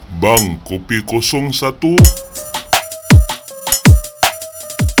Bang, kopi 01.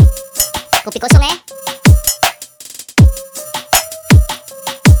 Kopi kosong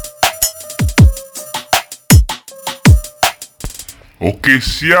Okey,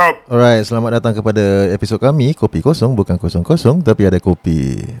 siap. Alright, selamat datang kepada episod kami. Kopi kosong, bukan kosong-kosong, tapi ada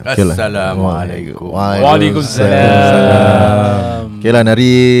kopi. Assalamualaikum. Waalaikumsalam. Okay lah,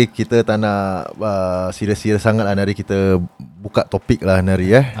 Nari, kita tak nak serius-serius sangat lah, Nari. Kita buka topik lah,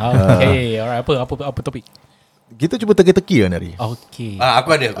 Nari. Okay, alright. Apa topik? Kita cuba teka-teki lah, Nari. Okay. Aku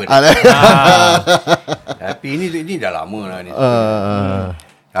ada. Tapi ini dah lama lah ni.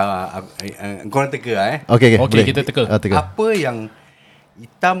 Korang teka Okay, boleh. Kita teka. Teka. Apa yang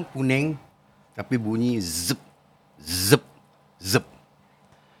hitam kuning tapi bunyi zip zip zip.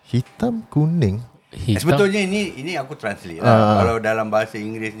 Hitam kuning. Sebetulnya ini aku translate lah. Kalau dalam bahasa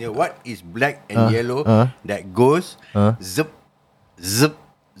Inggerisnya, what is black and yellow that goes zip zip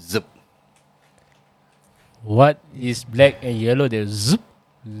zip. What is black and yellow? Dia zup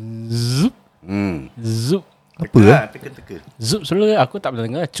zup zup. Apa Teka-teka. Zup selalu aku tak pernah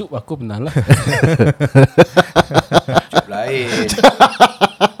dengar. Cup aku pernah lah. Cup lain.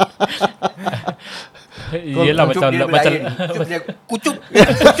 Yelah macam Cup dia kucup.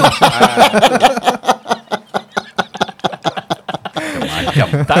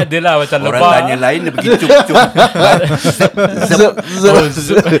 Macam tak adalah macam orang lebah. tanya lain dia pergi cup.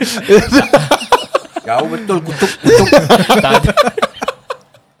 Zip. Jauh betul kutup. Tak ada.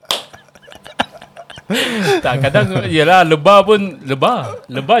 Tak, kadang yelah lebah pun lebah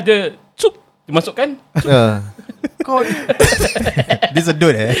je cup dimasukkan. Kau dia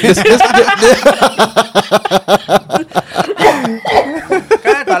sedut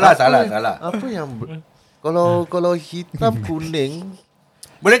kan salah. Apa yang kalau hitam kuning,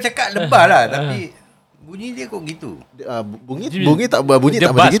 boleh cakap lebah lah, tapi bunyi dia kok gitu. bunyi tak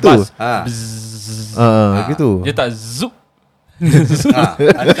macam gitu. Gitu. Dia tak zup.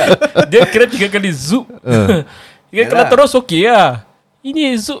 Dia kira 3 kali zup. Kalau terus okey lah.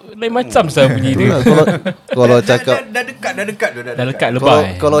 Ini zup lain macam saya bunyi dia. Kalau cakap dah dekat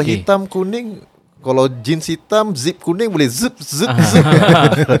lebah. Kalau hitam kuning, kalau jeans hitam zip kuning boleh zip.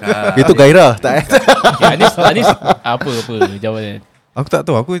 Itu gairah tak? Anis apa jawapannya? Aku tak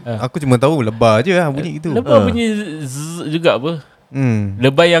tahu. Aku cuma tahu lebah je lah bunyi gitu. Lebah bunyi juga apa?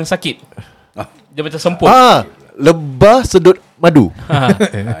 Lebah yang sakit. Dia macam semput. Lebah sedut madu.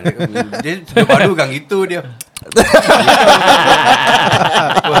 Dia baru kan gitu dia.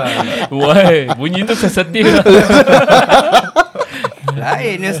 Wah, bunyi tu sensitif.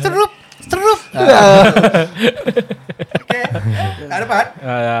 Lain yang serup. Okey. Tak dapat.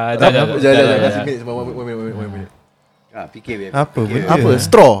 Jangan minit. Fikir Apa? Apa?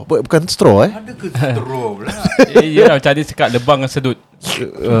 Straw? Bukan straw Ada ke straw pula? Ya, macam dia cakap lebah dengan sedut.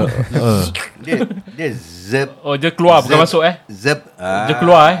 Dia zip. Oh, dia keluar bukan masuk Zip. Dia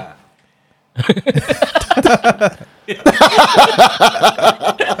keluar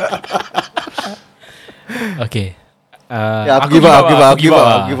Okay. Aku give up. Give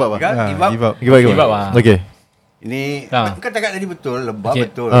up. Okay. Ini kau cakap tadi betul, lebah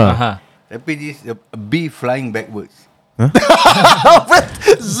betul. Tapi this a bee flying backwards.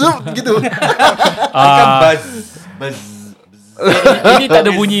 Zoom gitu. Bukan buzz. Ini tak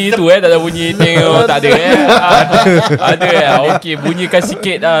ada bunyi tu tak ada bunyi tengok, tak ada ada okey, bunyikan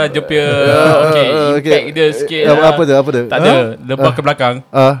sikit dia punya impact dia sikit. Apa tu? Tak ada, lebah ke belakang.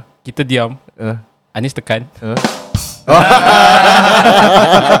 Kita diam. Anis tekan.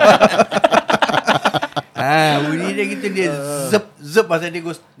 Bunyi dia gitu, dia zip pasal dia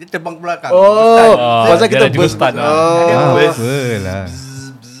terbang ke belakang. Pasal kita stun. Apalah.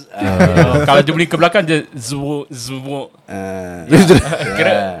 Kalau dia boleh ke belakang dia zwo.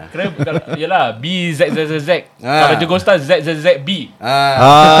 Kira yalah B Z. Kalau dia ghost Z B.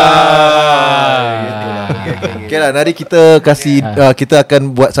 Okay lah, nanti kita kasih kita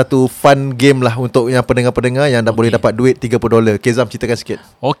akan buat satu fun game lah untuk yang pendengar-pendengar yang boleh dapat duit $30. Kezam, ceritakan sikit.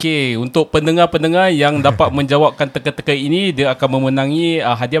 Okey, untuk pendengar-pendengar yang dapat menjawabkan teka-teka ini, dia akan memenangi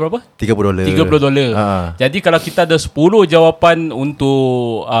hadiah berapa? $30. Jadi kalau kita ada 10 jawapan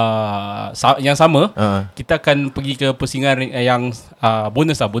untuk yang sama, kita akan pergi ke pusingan yang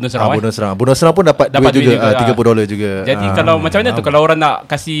bonus round. Bonus round pun dapat duit juga, $30 juga. Jadi kalau macam mana tu, kalau orang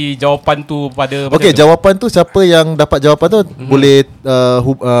nak kasih jawapan tu pada okey, jawapan tu siapa yang dapat jawapan tu boleh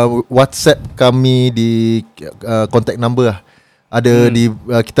WhatsApp kami di contact number lah. Ada di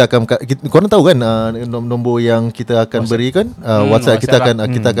kita akan korang tahu kan nombor yang kita akan berikan WhatsApp kita akan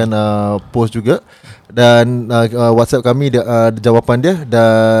post juga, dan WhatsApp kami jawapan dia,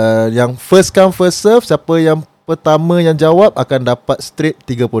 dan yang first come first serve, siapa yang pertama yang jawab akan dapat straight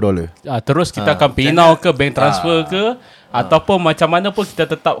 $30. Terus kita akan PayNow ke bank transfer ke ataupun macam mana pun kita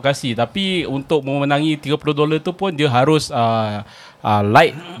tetap kasih. Tapi untuk memenangi $30 tu pun dia harus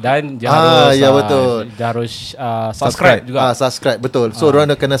like dan dia harus betul. Dia harus subscribe juga. Subscribe betul. So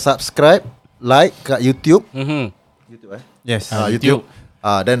orang kena subscribe, like kat YouTube. YouTube Yes. YouTube.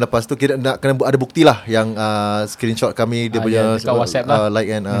 Dan lepas tu kita nak kena ada bukti lah yang screenshot kami dia punya dekat WhatsApp lah.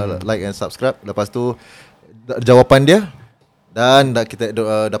 like and subscribe. Lepas tu jawapan dia dan kita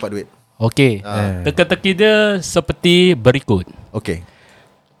dapat duit. Okey. Teka-teki dia seperti berikut. Okey.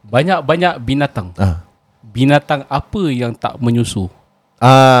 Banyak-banyak binatang. Binatang apa yang tak menyusu?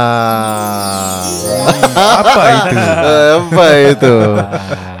 Apa itu? Apa itu?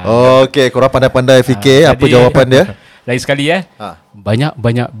 Okey, korang pandai-pandai fikir apa jawapan dia. Lain sekali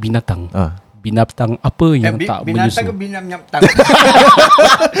banyak-banyak binatang. Binatang apa yang tak binatang menyusu? ke binatang?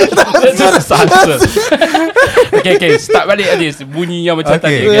 Okay, start balik Adis. Bunyi yang macam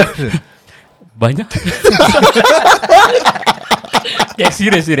tadi. Banyak. Okay,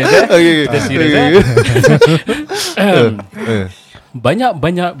 serius. Kita serius.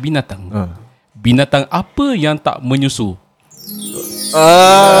 Banyak-banyak binatang. Binatang apa yang tak menyusu?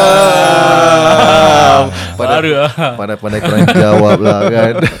 Pandai-pandai korang jawab lah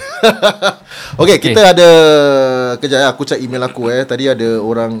kan. Okay, kita ada kejap aku cek email aku Tadi ada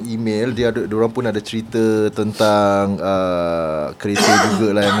orang email, diorang pun ada cerita tentang kereta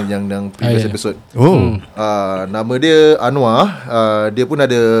juga lah yang previous episode. Nama dia Anwar. Dia pun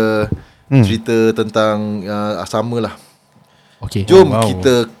ada cerita tentang sama lah. Okay. Jom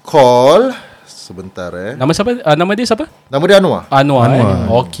kita call sebentar Nama siapa? Nama dia siapa? Nama dia Anwar. Anwar.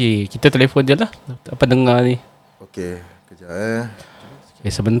 Okey, kita telefon je lah pendengar ni. Okey, kejap Okay,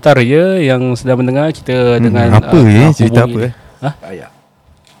 sebentar je yang sedang mendengar kita dengan apa cerita apa Ayah.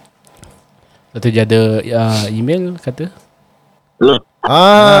 Lepas tu dia ada email kata. Hello.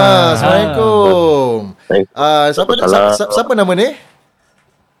 Assalamualaikum. Siapa nama ni?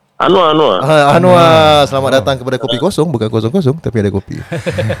 Anwar. Anwar, selamat datang kepada Kopi Kosong. Bukan kosong-kosong, tapi ada kopi.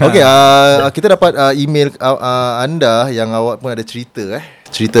 Okey, kita dapat email anda yang awak pun ada cerita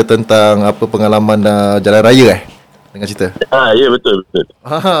cerita tentang apa pengalaman jalan raya dengan cerita. Ya betul.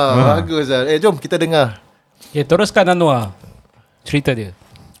 Bagus lah. Jom kita dengar. Okay, teruskan Anwar cerita dia.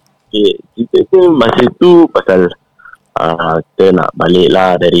 Okay, cerita tu masa tu pasal kita nak balik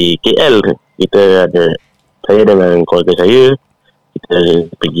lah dari KL. Saya dengan keluarga saya, kita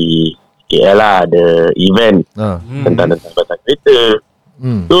pergi KL lah, ada event tentang pasal kereta.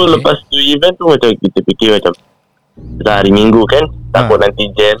 So lepas tu event tu macam kita fikir macam hari Minggu kan, takut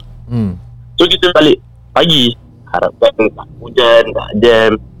nanti jam. So kita balik pagi, harapkan tak hujan, tak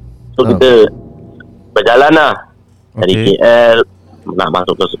jam. So kita berjalan lah dari KL nak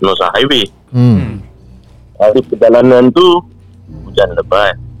masuk ke Nusa Highway. Hari perjalanan tu hujan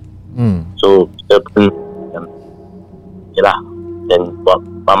lebat. So kita pun macam yelah, dan buat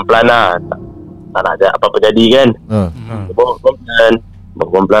pelan-pelan lah, tak nak ada apa-apa jadi kan. Bawa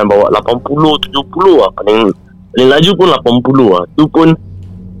pelan-pelan bawa 80, 70 lah. Paling laju pun 80 lah. Tu pun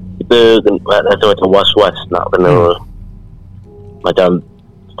kita rasa macam was-was nak kena macam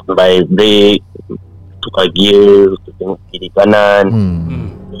sampai break, tukar gear, tengok kiri kanan.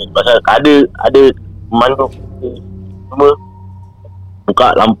 Pasal ada pemandu semua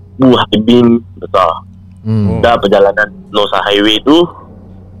buka lampu high beam besar. Dah perjalanan Nusa Highway tu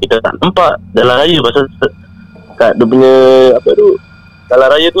kita tak nampak jalan raya pasal kat dia punya apa tu, jalan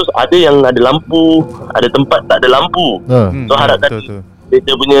raya tu ada yang ada lampu, ada tempat tak ada lampu. So harapkan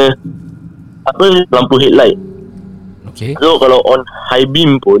dia punya apa, lampu headlight. So kalau on high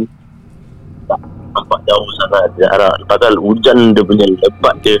beam pun tak nampak jauh sangat jarak. Pasal hujan dia punya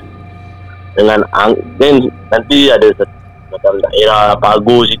lebat je dengan angin. Nanti ada macam daerah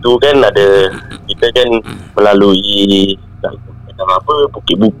Pago situ kan, ada kita kan melalui macam apa,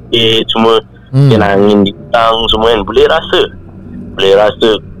 bukit-bukit semua, kan angin ditang semua kan, boleh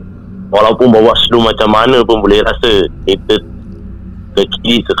rasa walaupun bawa slow macam mana pun boleh rasa. Kita ke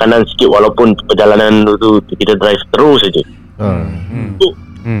kiri ke kanan sikit, walaupun perjalanan tu kita drive terus saja. So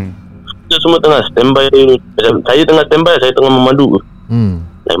kita semua tengah standby. Saya tengah standby, saya tengah memandu.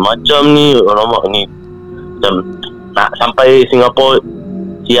 Macam ni, alamak ni macam nak sampai Singapura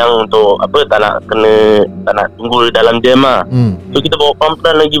siang untuk apa, tak nak tunggu dalam jam lah. So kita bawa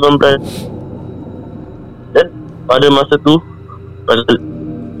pelan-pelan. Dan pada masa tu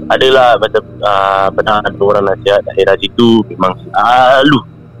adalah macam pernah ada orang nasihat daerah situ memang selalu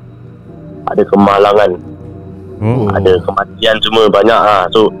ada kemalangan, ada kematian semua banyak lah.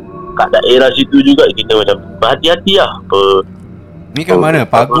 So kat daerah situ juga kita macam berhati-hati lah. Ni kat mana?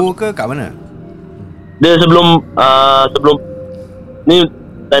 Pago ke kat mana? Dia sebelum ni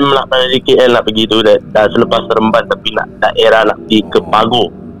time nak dari KL nak pergi tu dah selepas Seremban, tapi nak daerah nak pergi ke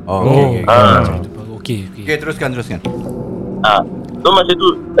Pagoh. Okay, teruskan. So masa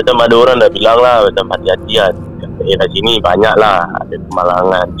tu macam ada orang dah bilang lah, macam hati-hati lah, daerah sini banyak lah, ada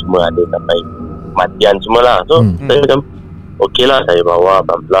kemalangan semua, ada sampai kematian semua lah. So saya macam okey lah, saya bawa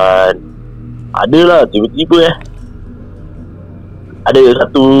pelan-pelan. Ada lah tiba-tiba ada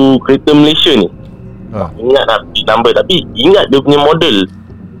satu kereta Malaysia ni, ingat lah number, tapi ingat dia punya model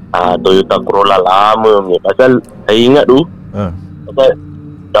Toyota Corolla lama punya. Pasal saya ingat tu pasal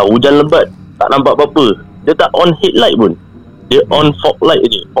dah hujan lebat, tak nampak apa-apa. Dia tak on headlight pun, dia on fog light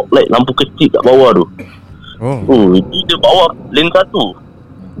je, fog light lampu kecil kat bawah tu. Dia bawa lane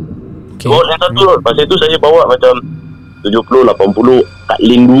 1. Bawa lane 1. Pasal tu saya bawa macam 70-80 kat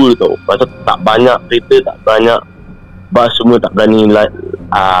lane 2 tau. Pasal tak banyak kereta, tak banyak bas, semua tak berani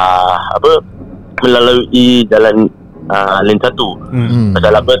melalui jalan lane 1.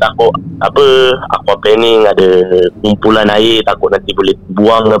 Pasal takut aqua planning, ada kumpulan air, takut nanti boleh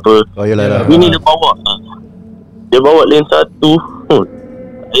buang apa. Ini dia bawa lane 1.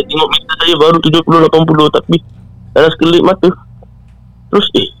 Saya tengok meter saya baru 70-80, tapi dalam sekelip mata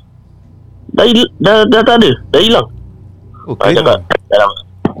terus dah tak ada, dah hilang. Saya cakap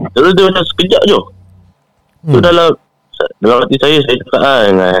terus dia macam sekejap je. Tu dalam hati saya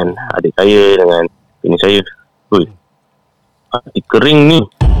cakap dengan adik saya, dengan bini saya, hati kering ni,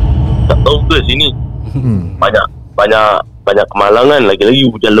 tak tahu ke sini banyak kemalangan,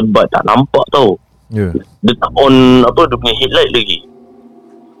 lagi-lagi hujan lebat, tak nampak tau. Dia tak on dia punya headlight lagi.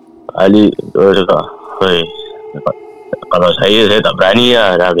 Ali cakap, kalau saya tak berani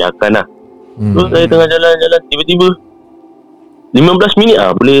lah, dah biarkan lah. Terus saya tengah jalan, tiba-tiba 15 minit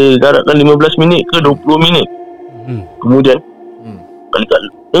boleh garapkan 15 minit ke 20 minit kemudian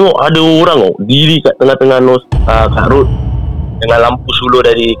kali-kali tengok ada orang diri kat tengah-tengah kat road dengan lampu suluh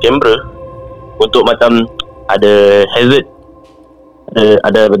dari kamera, untuk macam ada hazard,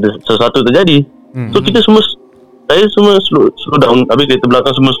 ada sesuatu terjadi. So saya semua slow down, habis kereta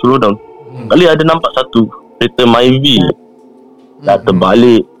belakang semua slow down. Kali ada nampak satu kereta Myvi dah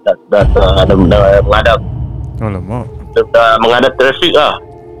terbalik, dah menghadap. Alamak. Dah menghadap trafik lah,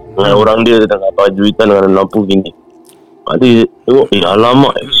 dengan orang dia tengah baju hitam dengan lampu gini. Tadi tengok,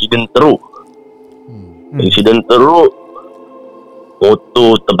 alamak, aksiden teruk.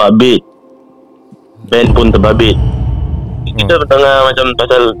 Motor terbabit, van pun terbabit. Kita tengah macam,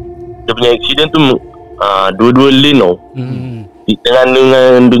 pasal dia punya aksiden tu dua-dua lane tau.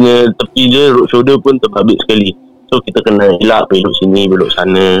 Dengan dunia tepi je, road shoulder pun terbabit sekali. So kita kena elak, belok sini, belok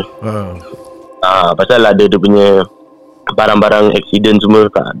sana. Pasal ada dia punya barang-barang aksiden semua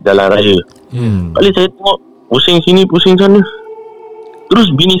kat jalan raya. Kali saya tengok pusing sini, pusing sana.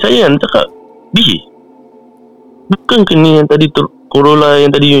 Terus bini saya kan cakap, bukan ke ni yang tadi Corolla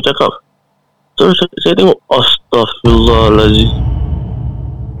yang tadi you cakap? Terus saya tengok, astaghfirullahaladzim.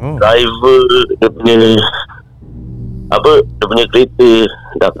 Driver dia punya kereta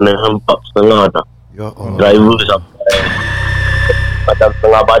dah kena hempap setengah dah. Driver sampai macam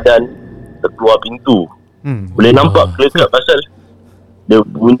setengah badan terkeluar pintu. Boleh nampak clear-cut, pasal dia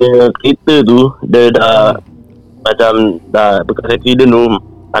punya kereta tu dia dah macam dah bekas accident tu,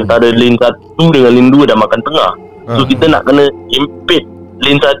 antara lane 1 dengan lane 2 dah makan tengah. So kita nak kena impede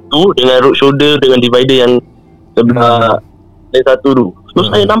lane 1 dengan road shoulder, dengan divider yang sebelah lane 1 tu. So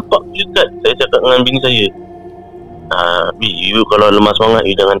saya nampak clear-cut. Saya cakap dengan bini saya, you kalau lemah semangat,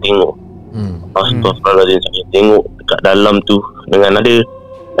 you jangan tengok. Astaghfirullahaladzim, saya tengok dekat dalam tu dengan ada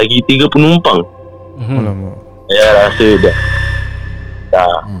lagi 3 penumpang. Saya rasa dah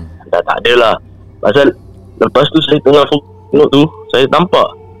tak ada lah. Pasal lepas tu saya tengah tengok tu, saya nampak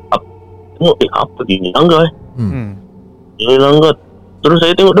tengok apa dia langgar dia langgar. Terus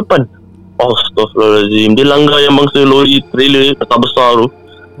saya tengok depan, astaghfirullahaladzim, dia langgar yang bangsa lori trailer besar tu.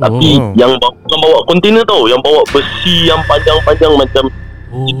 Tapi yang bukan bawa kontainer tau, yang bawa besi yang panjang-panjang macam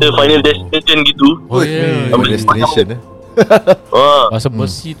kita final destination gitu. Destination Pasal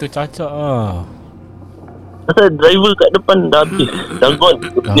besi tu cacat Pasal driver kat depan dah habis, dah gone.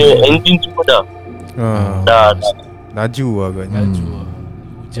 Dia punya engine semua dah laju agaknya.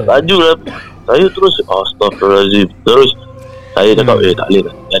 Laju lah. Saya terus astaghfirullahaladzim. Terus saya cakap tak boleh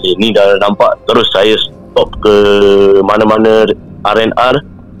jadi ni dah nampak. Terus saya stop ke mana-mana R&R.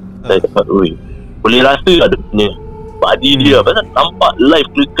 Saya cakap boleh rasa lah dia punya body dia. Pasal nampak live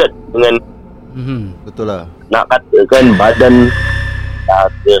dekat dengan betul lah, nak katakan badan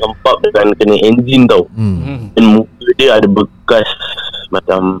dia hempap dengan kena enjin tau. Dan muka dia ada bekas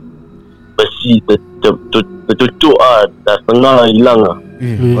macam besi tercucuk dah setengah hilang lah.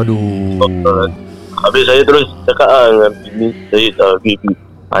 Aduh. Habis saya terus cakap dengan bini saya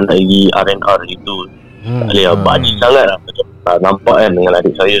anak lagi R&R itu. Tak boleh badi sangat lah. Macam nampak kan dengan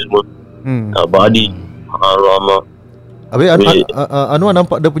adik saya semua. Badi. Alamak. Habis Anwar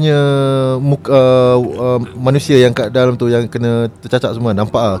nampak dia punya muka, manusia yang kat dalam tu yang kena tercacat semua.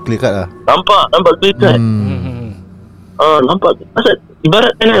 Nampak clear cut lah. Nampak clear cut. Nampak. Pasal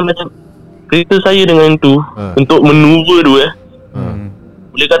ibaratkan kan macam kereta saya dengan tu untuk maneuver tu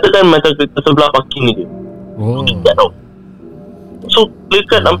boleh katakan macam kereta sebelah parking ni. Tidak tau. So clear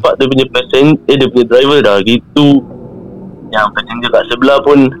cut nampak dia punya passenger, dia punya driver dah gitu. Yang passenger kat sebelah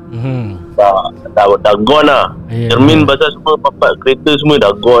pun dah gone lah. Cermin pasal semua papat kereta semua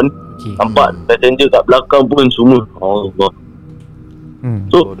dah gone. Nampak passenger kat belakang pun semua. Allah.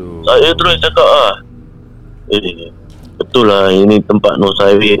 So saya terus cakap betul lah ini tempat no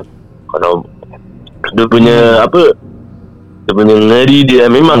highway. Kalau dia punya dia punya ngeri dia,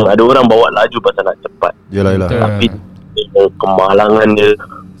 memang ada orang bawa laju pasal nak cepat. Yalah. Tapi kemalangan dia.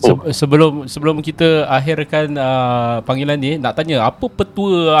 Sebelum kita akhirkan panggilan ni, nak tanya apa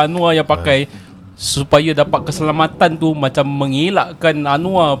petua Anwar yang pakai supaya dapat keselamatan tu, macam mengelakkan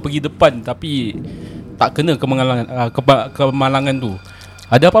Anwar pergi depan tapi tak kena kemalangan tu.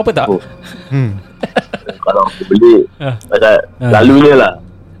 Ada apa-apa tak? Kalau aku beli pasal lalunya lah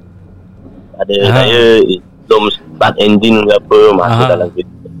ada saya belum start engine ke apa, masuk dalam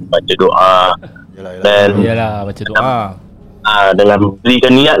kereta baca doa. Yalah baca doa. Dengan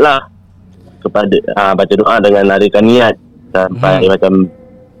berikan niat lah kepada baca doa dengan larikan niat sampai macam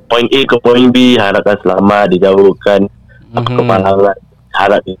point A ke point B, harapkan selamat, dijauhkan kemalangan,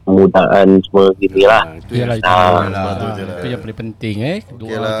 harap kemudahan semua gini lah. Itu yang paling penting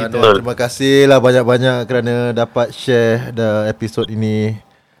doa lah, kita. Terima kasih lah banyak-banyak kerana dapat share episod ini.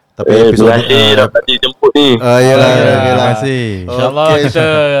 Tapi terima kasih dapat dijemput ni. Terima kasih. InsyaAllah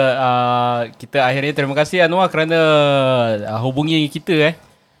kita akhirnya terima kasih Anwar kerana hubungi kita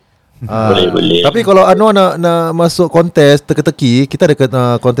Boleh. Tapi kalau Anwar nak masuk kontes teka-teki, kita ada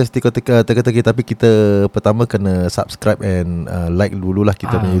kontes teka-teki, tapi kita pertama kena subscribe and like dululah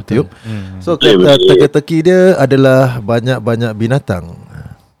kita punya YouTube. So teka-teki dia adalah banyak-banyak binatang.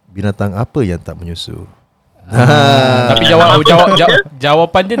 Binatang apa yang tak menyusu? Tapi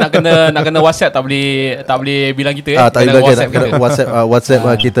jawapan dia nak kena WhatsApp, tak boleh bilang kita tak boleh WhatsApp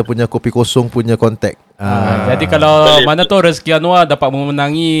kita punya kopi kosong punya kontak. Jadi kalau mana tu rezeki Anwar dapat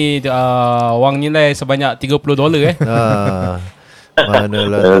memenangi wang nilai sebanyak $30.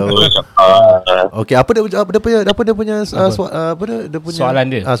 Manalah tahu. Okey, apa dia punya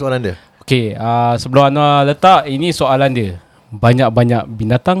soalan dia? Soalan dia. Okey, sebelum Anwar letak, ini soalan dia. Banyak-banyak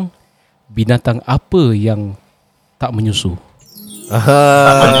binatang apa yang tak menyusu?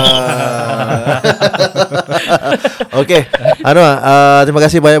 Okey, Anwar, terima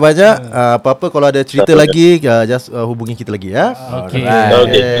kasih banyak-banyak. Apa-apa kalau ada cerita lagi, just hubungi kita lagi ya. Okey. Terima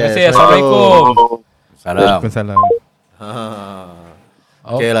kasih. Assalamualaikum. Waalaikumsalam.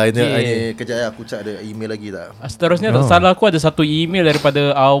 Okey lah, ini kejap aku cak ada email lagi tak? Seterusnya tak salah aku ada satu email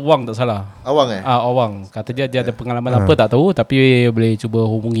daripada Awang, tak salah. Awang Awang. Kata dia ada pengalaman apa tak tahu, tapi boleh cuba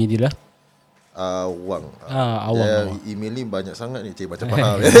hubungi dia lah. Awang. Awang. Email ni banyak sangat ni, cik baca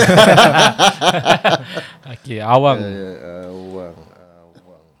faham. Okey, Awang. Awang.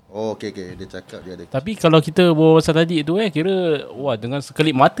 Oh, okey. Dia cakap dia ada. Tapi kalau kita bawa pasal tadi tu kira dengan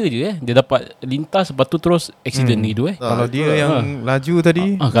sekelip mata je dia dapat lintas, lepas tu terus accident ni tu Kalau dia yang laju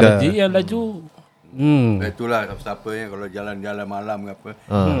tadi, kalau dia yang laju itulah siapa yang kalau jalan-jalan malam ke apa,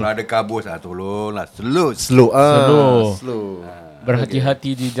 kalau ada kabus tolonglah slow.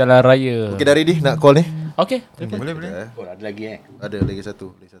 Berhati-hati di jalan raya. Okey, dari ni nak call ni. Okey, boleh. Ada lagi Ada lagi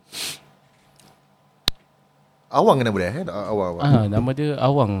satu. Awang kena boleh Awang. Nama dia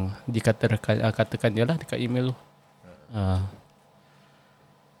Awang. Katakan dia lah dekat email tu.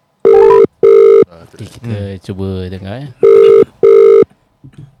 Okay, kita cuba dengar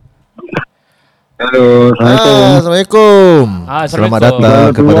Halo, Assalamualaikum. Selamat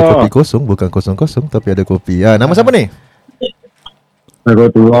datang kepada Kopi Kosong. Bukan kosong-kosong, tapi ada kopi. Nama siapa ni?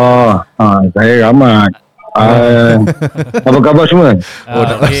 Saya tua. Saya Rahmat. Apa khabar semua?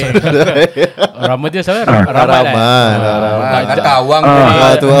 Okay. Nama dia siapa? Rahmat. Kata Awang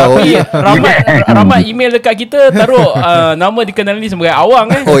Tapi Rahmat email dekat kita taruh nama dikenali sebagai Awang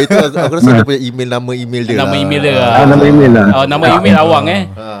Oh, itu aku rasa dia punya nama email dia. Nama email dia. Nama email lah. Nama email Awang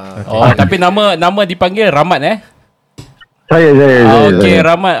tapi nama dipanggil Rahmat Saya. Okey,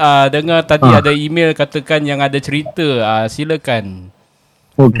 Rahmat, dengar tadi ada email katakan yang ada cerita. Silakan.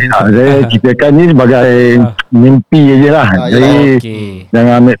 Okey, saya ceritakan ni sebagai mimpi je lah. Jadi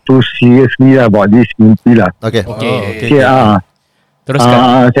jangan ambil too seriously lah about this mimpi lah. Okey.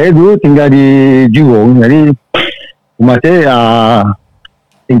 Teruskan. Saya dulu tinggal di Jurong. Jadi rumah saya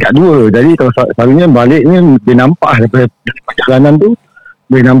tingkat 2. Jadi kalau selalunya balik ni boleh nampak daripada perjalanan tu,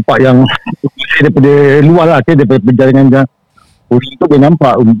 boleh nampak yang saya daripada luar lah, daripada perjalanan Ulang tu boleh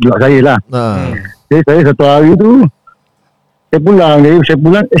nampak blok saya lah. Jadi saya satu hari tu saya pulang. Jadi saya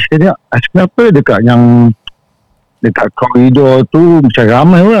pulang, saya tengok kenapa dekat koridor tu macam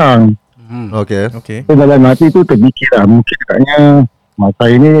ramai orang. Okay. So dalam hati tu terfikir lah, mungkin katanya masa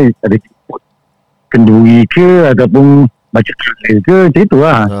ini ada kenduri ke ataupun baca tulis ke, macam tu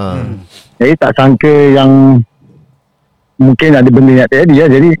lah. Jadi tak sangka yang mungkin ada benda yang terjadi lah.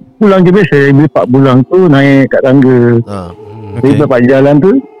 Jadi pulang je biasa. Bila Pak pulang tu naik kat tangga. Jadi lepas jalan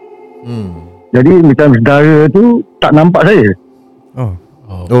tu jadi macam saudara tu tak nampak saya.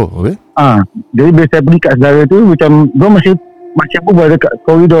 Okay. Jadi bila saya pergi kat saudara tu, macam dia masih berbual dekat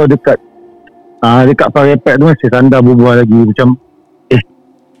koridor, dekat parapet tu masih sandar berbual lagi. Macam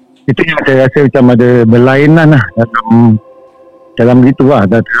itu yang saya rasa macam ada berlainan lah dalam gitu lah.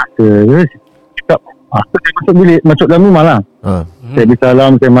 Dah terasa cakap saya masuk bilik, masuk dalam rumah lah. Saya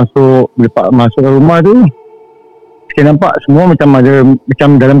bersalam, saya masuk. Lepas masuk ke rumah tu, saya nampak semua macam ada macam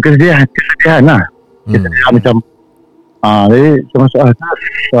dalam kesedihan lah. Kesedihan macam jadi saya masuk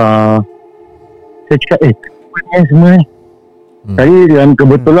saya cakap apa ni semua ni. Jadi dalam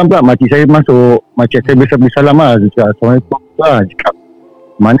kebetulan pula makcik saya masuk. Makcik saya bersalam lah. Cakap Assalamualaikum lah. Cakap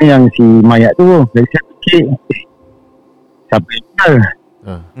mana yang si mayat tu. Jadi saya fikir siapa yang meninggal.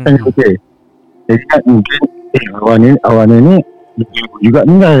 Saya fikir jadi kan mungkin awak ni juga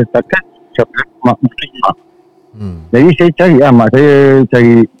meninggal. Takkan siapa mak mungkin mak. Jadi saya cari mak saya,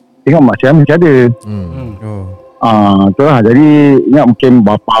 tengok mak saya masih ada. Tu lah. Jadi ingat mungkin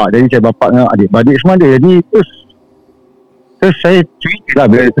bapak. Jadi saya bapak dengan adik-beradik semua ada. Jadi terus saya cerita lah.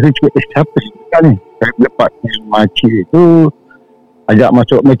 Bila saya cakap siapa ni. Saya lepas makcik tu ajak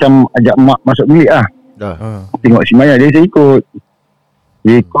mak masuk bilik lah. Tengok si mayat. Jadi saya ikut.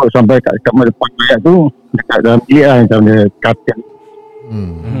 Dia ikut sampai kat depan mayat tu, dekat dalam bilik lah, macam dia katil.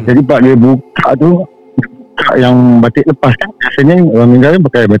 Jadi pak dia buka tu, yang batik lepas kan. Biasanya orang meninggal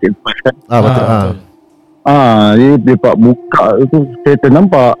pakai batik lepas kan. Betul. Jadi dia pak buka tu, saya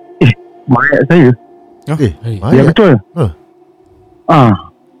ternampak mayat saya. Ya betul.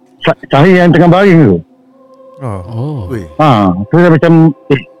 Saya yang tengah baring tu. Tu saya macam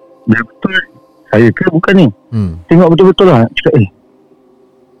ya betul saya ke bukan ni. Tengok betul-betul lah. Cakap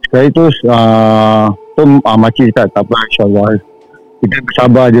sekali tu makcik cakap tak apa, insyaAllah kita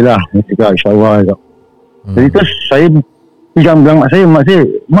bersabar je lah. Cakap insyaAllah. Jadi terus saya bilang mak saya,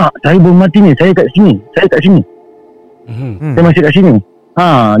 mak saya belum mati ni, saya kat sini. Saya masih kat sini.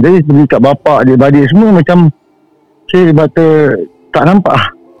 Jadi pergi kat bapak, adik-beradik semua macam saya kata tak nampak.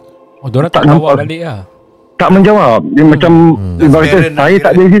 Diorang tak jawab balik lah. Tak menjawab. Dia macam ibaratnya saya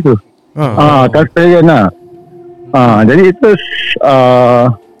tak ada di situ. Transparent lah. Jadi terus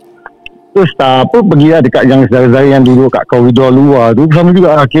pergi lah dekat yang saudara-saudara yang duduk kat koridor luar tu, sama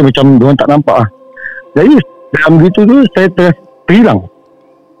juga macam diorang tak nampak lah. Jadi dalam gitu tu saya terhilang.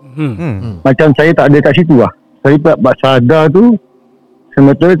 Macam saya tak ada kat situ lah. Saya pula sadar tu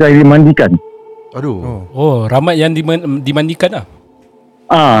sebetulnya saya dimandikan. Ramai yang dimandikan lah.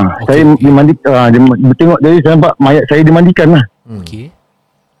 Saya dimandikan. Tengok dari saya nampak mayat saya dimandikan lah.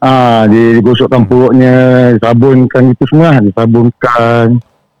 Dia digosokkan perutnya, sabunkan itu semua, disabunkan.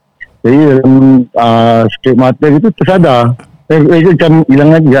 Jadi dalam sekejap mata itu tersadar. Saya macam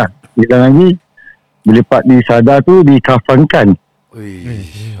hilang lagi lah. Hilang lagi. Bila Pak disadar tu dikafankan. Apa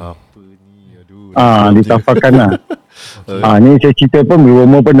ni? Aduh. Dikafankan lah. Ni saya cerita pun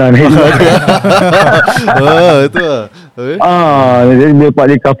berumur pernah ni. Betul. Jadi bila Pak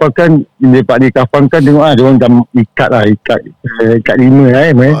dikafankan tengok dia orang macam ikat 5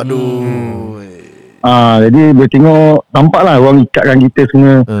 jadi bila tengok nampak lah orang ikatkan kita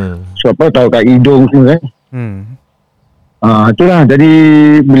semua. So apa tahu kat hidung semua kan. Itulah. Jadi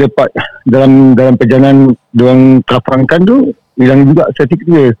bila Pak dalam perjalanan diorang kafankan tu hilang juga seketika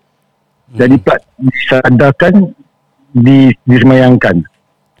dia. Jadi Pak disadarkan, disemayangkan.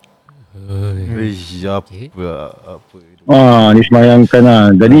 Disemayangkan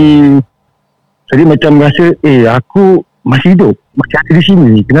lah. Jadi macam rasa aku masih hidup, masih ada di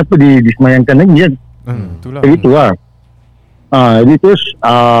sini, kenapa disemayangkan lagi kan. Itulah. Begitu lah. Jadi terus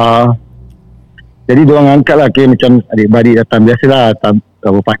jadi diorang angkat lah macam adik-beradik datang biasalah,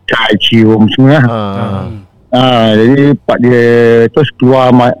 pancai, cium semua lah. Jadi Pak dia terus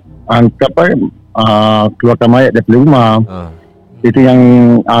keluar keluarkan mayat daripada rumah. Itu yang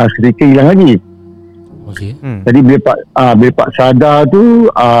sedikit hilang lagi. Jadi bila Pak sadar tu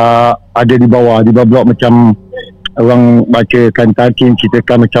ada di bawah blok macam orang bacakan talqin,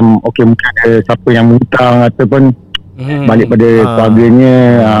 ceritakan macam okey mungkin ada siapa yang hutang ataupun balik pada keluarganya.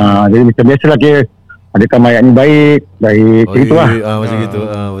 Jadi macam biasalah kira adakah mayat ni baik gitulah. Macam gitu.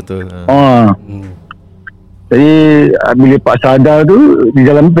 Betul. Jadi bila Pak sadar tu di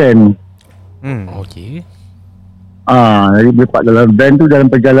dalam van. Okey. Jadi bila Pak dalam van tu dalam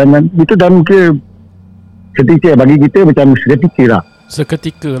perjalanan itu dalam ke seketika bagi kita macam seketika lah.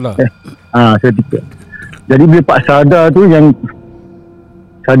 Seketika lah. Seketika. Jadi bila Pak sadar tu yang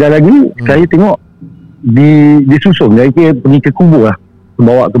sadar lagi saya tengok disusun. Jadi dia pergi ke kubur lah.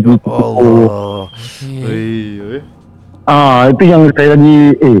 Bawa ke kubur. Itu yang saya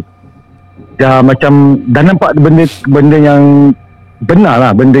lagi dah macam dah nampak benda yang benar lah,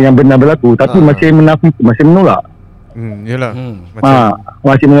 benda yang benar berlaku tapi masih menafik, masih menolak. Yalah.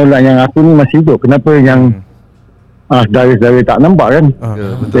 Masih menolak yang aku ni masih hidup. Kenapa yang saudara-saudara tak nampak kan?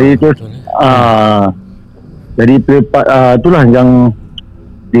 Jadi terus jadi itulah yang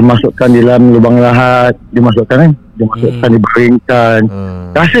dimasukkan dalam lubang lahat, dimasukkan, dibaringkan.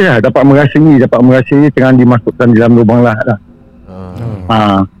 Rasa lah dapat merasai tengah dimasukkan dalam lubang lahat lah.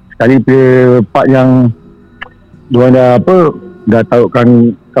 Sekali part yang diorang dah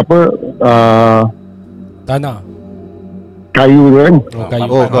taruhkan tanah, kayu tu kan.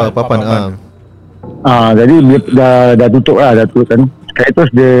 Papan. Jadi dia dah tutup kan. Sekali terus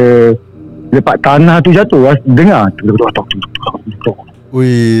dia lepas tanah tu jatuh lah, dengar. Aduh.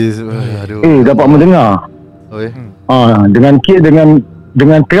 Dapat mendengar.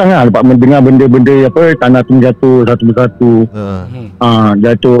 Dengan terang lah dapat mendengar benda-benda tanah tu jatuh satu persatu.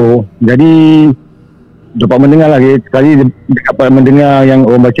 Jatuh. Jadi dapat mendengar lagi sekali dapat mendengar yang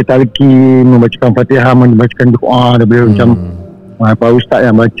orang baca talqin, membacakan Fatihah, membacakan doa, daripada macam Pak Ustaz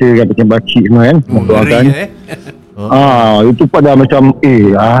yang baca kan, macam bacik semua kan, mendoakan. Itu pada macam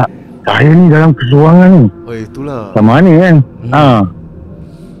saya ni dalam keseorangan ni. Itulah. Macam mana kan?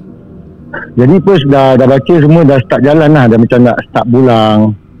 Jadi terus dah baca semua, dah start jalan lah, dah macam nak start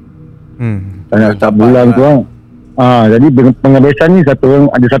bulang. Nak start bulang tu lah. Jadi pengabisan ni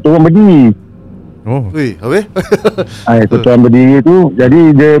ada satu orang berdiri. Habis? Satu orang berdiri tu, jadi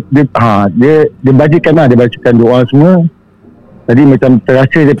dia bacakan lah, dia bacakan doa semua. Jadi macam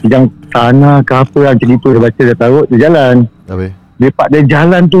terasa dia pegang tanah ke apa lah, macam itu dia baca, dia taruh, dia jalan. Habis? Lepas dia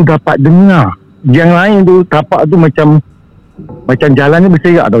jalan tu dapat dengar yang lain tu tapak tu macam jalan ni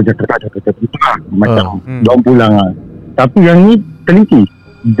berserak tau, macam daun pulang lah. Tapi yang ni teliti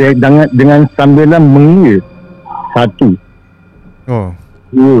dia dengan sambilan mengira 1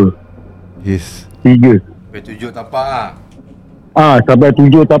 2 Yes. 3 Sampai 7 tapak lah. Sampai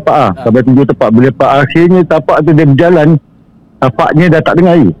 7 tapak lah. Sampai 7 tapak. Bila akhirnya tapak tu dia berjalan, tapaknya dah tak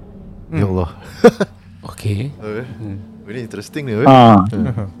dengar lagi. Ya Allah. Okey. Ini interesting ni.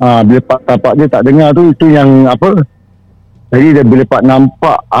 Bila tapak dia tak dengar tu, itu yang jadi dia bila Pak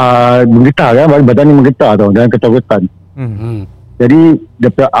nampak menggetar kan, badan ni menggetar tau, dalam ketakutan. Jadi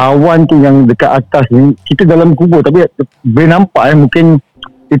daripada awan tu yang dekat atas ni, kita dalam kubur tapi boleh nampak mungkin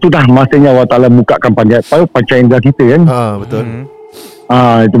itu dah masanya Allah Ta'ala bukakan panca indera kita kan. Betul.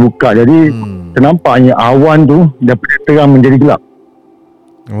 Itu buka, jadi ternampaknya awan tu daripada terang menjadi gelap.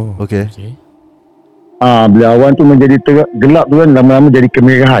 Okey. Bila awan tu menjadi gelap tu kan, lama-lama jadi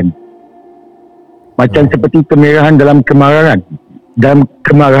kemerahan. Macam seperti kemerahan dalam kemarahan.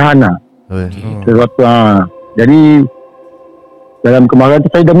 Lah. Sesuatu jadi dalam kemarahan tu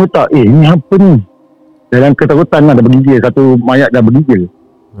saya dah mengutak, ni apa ni? Dalam ketakutan dah bergigil, satu mayat dah bergigil.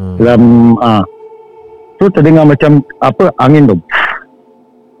 Dalam tu terdengar macam angin tu.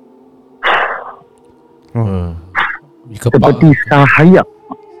 Seperti sahayap.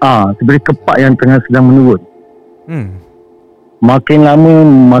 Seperti kepak yang tengah sedang menurun. Makin lama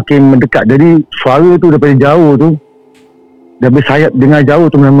makin mendekat. Jadi suara tu daripada jauh tu, daripada sayap dengar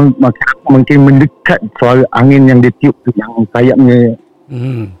jauh tu makin mendekat suara angin yang dia tiup tu, yang sayapnya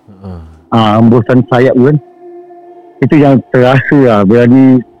hembusan sayap tu kan. Itu yang terasa lah.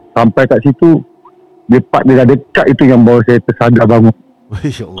 Berani sampai kat situ, dekat dia dah dekat, itu yang baru saya tersadar bangun.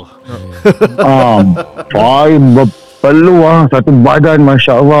 Masya Allah. Saya berpeluh satu badan,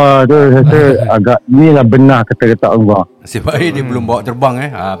 Masya Allah tu. Saya agak ni lah benar kata-kata Allah. Nasib baik dia belum bawa terbang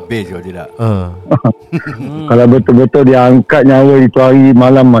habis kalau tidak. Kalau betul-betul dia angkat nyawa itu hari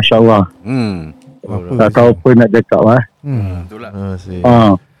malam, Masya Allah. Tak tahu apa nak cakap Itulah.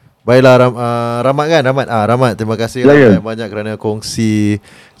 Baiklah Rahmat kan? Rahmat, terima kasih banyak kerana kongsi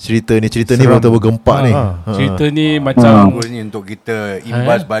cerita ni. Cerita ni betul-betul bergempak ni. Cerita ni macam ni untuk kita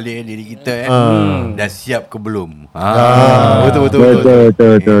imbas balik diri kita dah siap ke belum? Betul.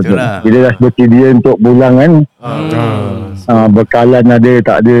 Bila dah bersedia untuk pulang kan, bekalan ada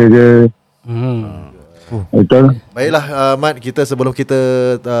tak ada ke. Betul. Baiklah Mat, kita sebelum kita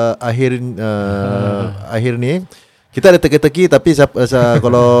akhir ni, kita ada teka-teki, tapi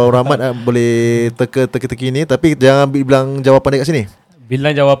kalau Rahmat boleh teka-teki ni, tapi jangan bilang jawapan dia kat sini.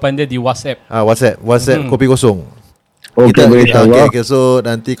 Bilang jawapan dia di WhatsApp. WhatsApp Kopi Kosong. Okey, boleh insyaAllah. Okay, so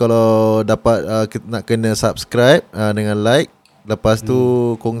nanti kalau dapat nak kena subscribe dengan like. Lepas tu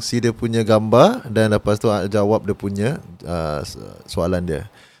kongsi dia punya gambar, dan lepas tu jawab dia punya soalan dia.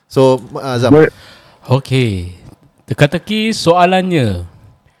 So Azam. Okey. Teka-teki soalannya.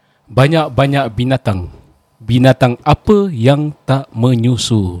 Banyak-banyak binatang. Binatang apa yang tak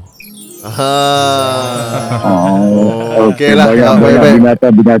menyusu? Okey lah. Banyak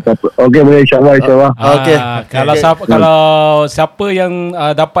binatang. Okey, boleh insyaAllah. Okey. Kalau siapa yang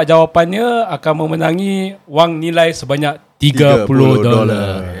dapat jawapannya akan memenangi wang nilai sebanyak $30.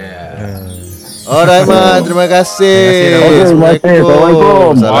 Alright Man, terima kasih.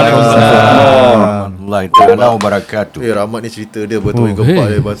 Assalamualaikum. Warahmatullahi taala wabarakatuh. Rahmat ni cerita dia betul gempak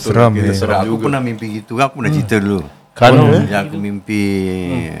dia betul. Seram Kita ni. seram Aku juga. pernah mimpi gitu. Aku nak cerita dulu. Yang aku mimpi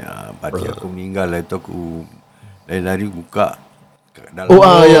pakcik aku meninggal lah. Itu aku lari-lari buka dalam.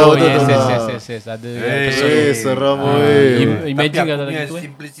 Ya betul. Yes. Ada episode. Seram Imagine tapi kalau aku punya gitu.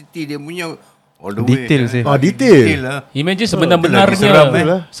 simplicity dia punya all the Detail way. sih. Detail. lah. Imagine lagi seram,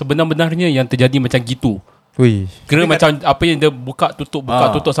 sebenar-benarnya yang terjadi macam gitu. Ui. Kira macam apa yang dia buka tutup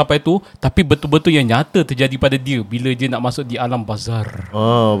sampai tu, tapi betul-betul yang nyata terjadi pada dia bila dia nak masuk di alam bazar.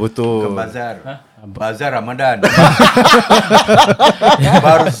 Betul. Bukan bazar. Bazar Ramadan.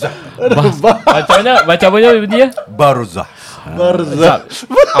 Barzah. Macam mana dia? Barzah.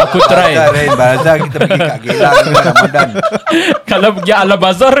 Aku try. Bazar kita pergi kat Gelang Ramadan. Kalau pergi alam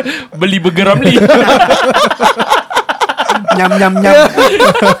bazar, beli burger Ramli. Nyam.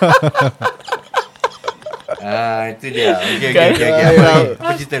 Itu dia. Okey.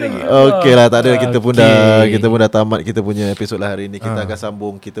 Apa cerita lagi? Okey lah, tak ada. Kita pun dah tamat kita punya episod lah hari ni. Kita akan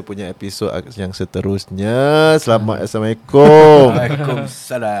sambung kita punya episod yang seterusnya. Assalamualaikum.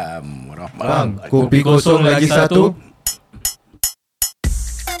 Waalaikumsalam warahmatullahi wabarakatuh. Kopi kosong lagi satu.